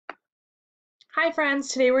Hi friends,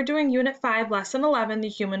 today we're doing Unit 5, Lesson 11, the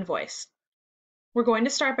human voice. We're going to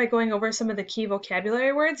start by going over some of the key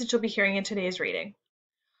vocabulary words that you'll be hearing in today's reading.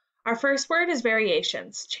 Our first word is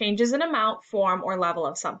variations, changes in amount, form, or level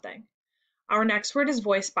of something. Our next word is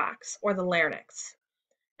voice box, or the larynx.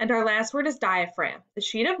 And our last word is diaphragm, the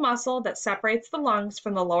sheet of muscle that separates the lungs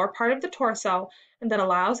from the lower part of the torso and that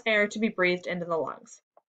allows air to be breathed into the lungs.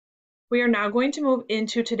 We are now going to move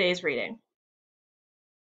into today's reading.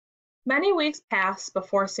 Many weeks passed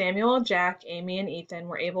before Samuel, Jack, Amy, and Ethan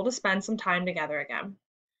were able to spend some time together again.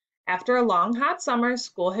 After a long, hot summer,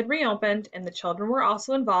 school had reopened, and the children were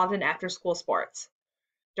also involved in after-school sports.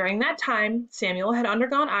 During that time, Samuel had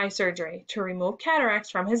undergone eye surgery to remove cataracts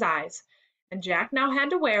from his eyes, and Jack now had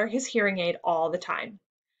to wear his hearing aid all the time.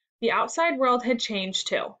 The outside world had changed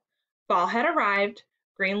too. Fall had arrived,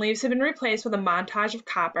 green leaves had been replaced with a montage of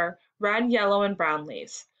copper, red, yellow, and brown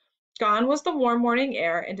leaves. Gone was the warm morning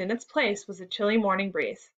air, and in its place was the chilly morning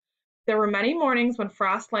breeze. There were many mornings when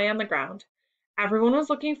frost lay on the ground. Everyone was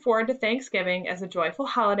looking forward to Thanksgiving as a joyful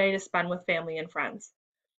holiday to spend with family and friends.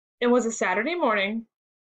 It was a Saturday morning,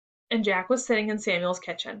 and Jack was sitting in Samuel's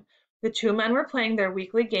kitchen. The two men were playing their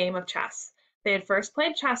weekly game of chess. They had first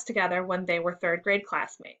played chess together when they were third-grade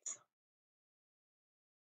classmates.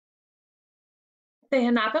 They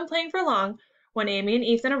had not been playing for long when Amy and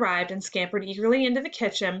Ethan arrived and scampered eagerly into the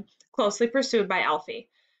kitchen, closely pursued by Alfie.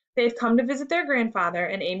 They had come to visit their grandfather,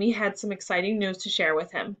 and Amy had some exciting news to share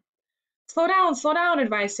with him. Slow down,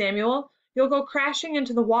 advised Samuel. You'll go crashing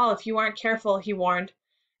into the wall if you aren't careful, he warned.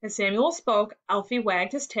 As Samuel spoke, Alfie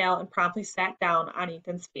wagged his tail and promptly sat down on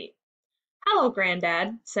Ethan's feet. Hello,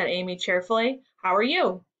 Granddad, said Amy cheerfully. How are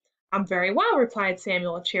you? I'm very well, replied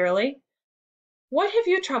Samuel cheerily. What have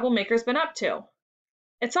you troublemakers been up to?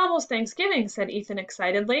 It's almost Thanksgiving, said Ethan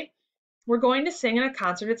excitedly. We're going to sing in a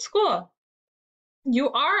concert at school.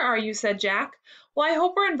 You are you? Said Jack. Well, I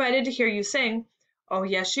hope we're invited to hear you sing. Oh,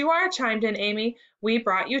 yes, you are, chimed in Amy. We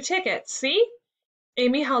brought you tickets, see?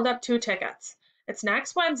 Amy held up 2 tickets. It's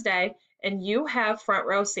next Wednesday, and you have front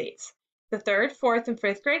row seats. The 3rd, 4th, and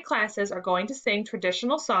 5th grade classes are going to sing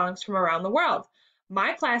traditional songs from around the world.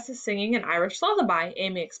 My class is singing an Irish lullaby,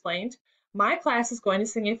 Amy explained. My class is going to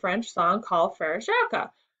sing a French song called Frere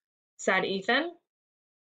Jacques, said Ethan.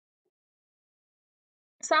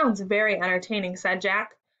 Sounds very entertaining, said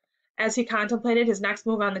Jack, as he contemplated his next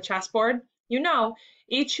move on the chessboard. You know,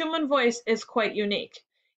 each human voice is quite unique.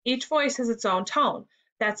 Each voice has its own tone.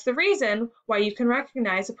 That's the reason why you can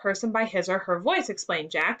recognize a person by his or her voice,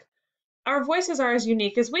 explained Jack. Our voices are as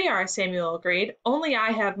unique as we are, Samuel agreed. Only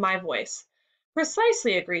I have my voice.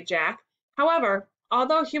 Precisely, agreed Jack. However,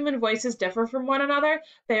 although human voices differ from one another,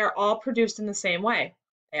 they are all produced in the same way.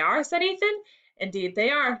 They are, said Ethan. Indeed they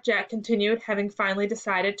are, Jack continued, having finally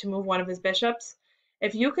decided to move one of his bishops.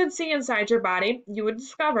 If you could see inside your body, you would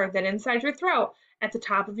discover that inside your throat, at the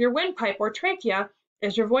top of your windpipe or trachea,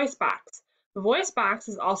 is your voice box. The voice box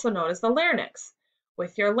is also known as the larynx.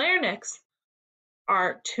 With your larynx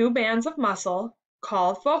are 2 bands of muscle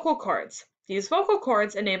called vocal cords. These vocal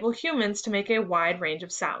cords enable humans to make a wide range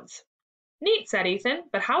of sounds. Neat, said Ethan,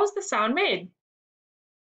 but how is the sound made?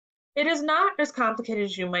 It is not as complicated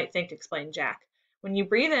as you might think, explained Jack. When you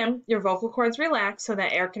breathe in, your vocal cords relax so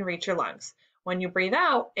that air can reach your lungs. When you breathe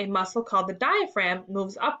out, a muscle called the diaphragm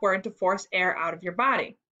moves upward to force air out of your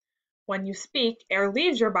body. When you speak, air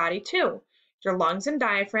leaves your body too. Your lungs and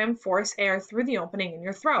diaphragm force air through the opening in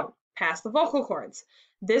your throat, past the vocal cords.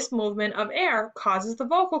 This movement of air causes the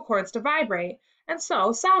vocal cords to vibrate, and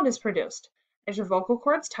so sound is produced. As your vocal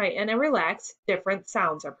cords tighten and relax, different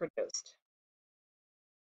sounds are produced.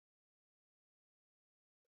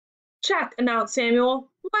 Check, announced Samuel.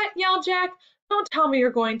 What? Yelled Jack. Don't tell me you're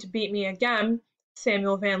going to beat me again,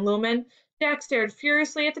 Samuel Van Lumen. Jack stared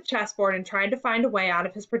furiously at the chessboard and tried to find a way out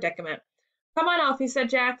of his predicament. Come on, Alfie, said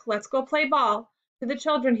Jack. Let's go play ball. To the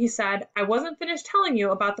children, he said, I wasn't finished telling you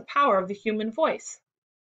about the power of the human voice.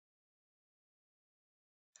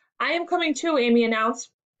 I am coming too, Amy announced.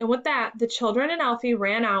 And with that, the children and Alfie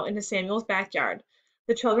ran out into Samuel's backyard.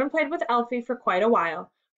 The children played with Alfie for quite a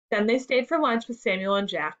while. Then they stayed for lunch with Samuel and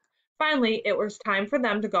Jack. Finally, it was time for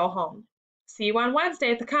them to go home. See you on Wednesday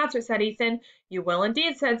at the concert, said Ethan. You will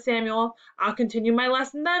indeed, said Samuel. I'll continue my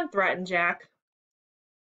lesson then, threatened Jack.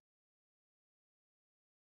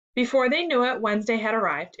 Before they knew it, Wednesday had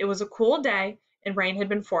arrived. It was a cool day, and rain had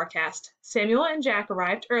been forecast. Samuel and Jack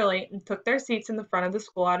arrived early and took their seats in the front of the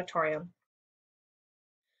school auditorium.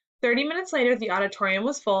 30 minutes later, the auditorium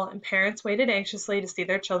was full, and parents waited anxiously to see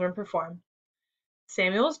their children perform.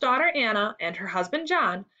 Samuel's daughter Anna and her husband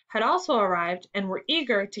John had also arrived and were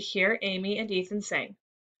eager to hear Amy and Ethan sing.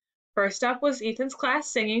 First up was Ethan's class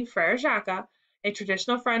singing Frere Jacques, a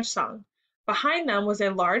traditional French song. Behind them was a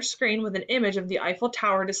large screen with an image of the Eiffel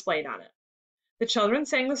Tower displayed on it. The children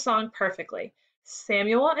sang the song perfectly.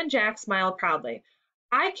 Samuel and Jack smiled proudly.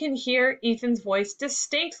 "I can hear Ethan's voice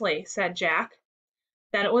distinctly," said Jack.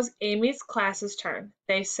 Then it was Amy's class's turn.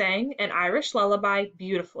 They sang an Irish lullaby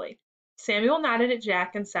beautifully. Samuel nodded at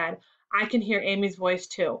Jack and said, "I can hear Amy's voice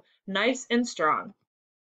too, nice and strong."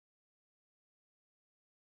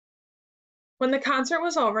 When the concert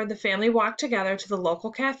was over, the family walked together to the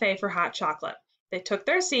local cafe for hot chocolate. They took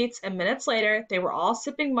their seats, and minutes later, they were all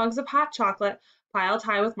sipping mugs of hot chocolate piled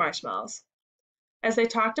high with marshmallows. As they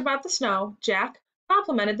talked about the snow, Jack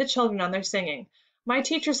complimented the children on their singing. "My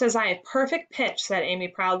teacher says I have perfect pitch," said Amy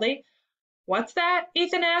proudly. "What's that?"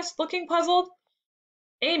 Ethan asked, looking puzzled.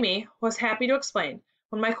 Amy was happy to explain.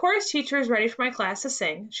 "When my chorus teacher is ready for my class to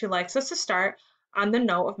sing, she likes us to start on the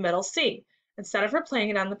note of middle C. Instead of her playing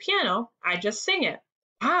it on the piano, I just sing it."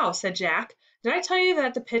 "Wow," said Jack. "Did I tell you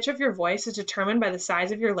that the pitch of your voice is determined by the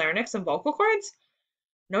size of your larynx and vocal cords?"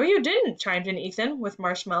 "No, you didn't," chimed in Ethan, with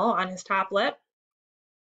marshmallow on his top lip.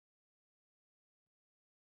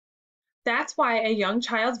 "That's why a young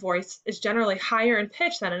child's voice is generally higher in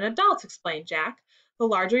pitch than an adult's," explained Jack. "The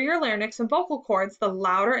larger your larynx and vocal cords, the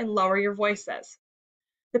louder and lower your voice is.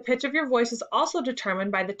 The pitch of your voice is also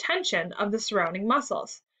determined by the tension of the surrounding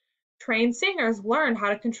muscles. Trained singers learn how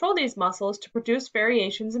to control these muscles to produce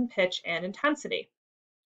variations in pitch and intensity."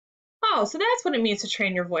 "Oh, so that's what it means to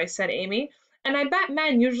train your voice," said Amy. "And I bet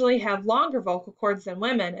men usually have longer vocal cords than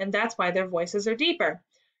women, and that's why their voices are deeper."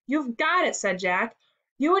 "You've got it," said Jack.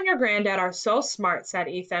 "You and your granddad are so smart," said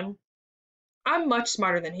Ethan. "I'm much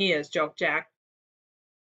smarter than he is," joked Jack.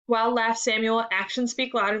 "Well," laughed Samuel, "actions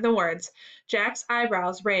speak louder than words." Jack's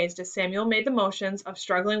eyebrows raised as Samuel made the motions of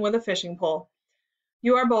struggling with a fishing pole.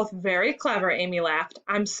 "You are both very clever," Amy laughed.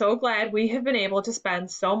 "I'm so glad we have been able to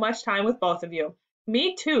spend so much time with both of you."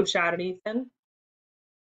 "Me too," shouted Ethan.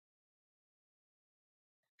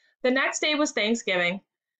 The next day was Thanksgiving.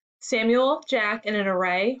 Samuel, Jack, and an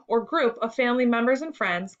array or group of family members and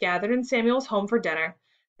friends gathered in Samuel's home for dinner.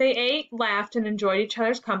 They ate, laughed, and enjoyed each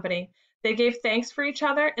other's company. They gave thanks for each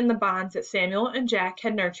other and the bonds that Samuel and Jack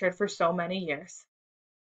had nurtured for so many years.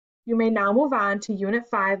 You may now move on to Unit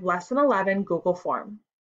 5, Lesson 11, Google Form.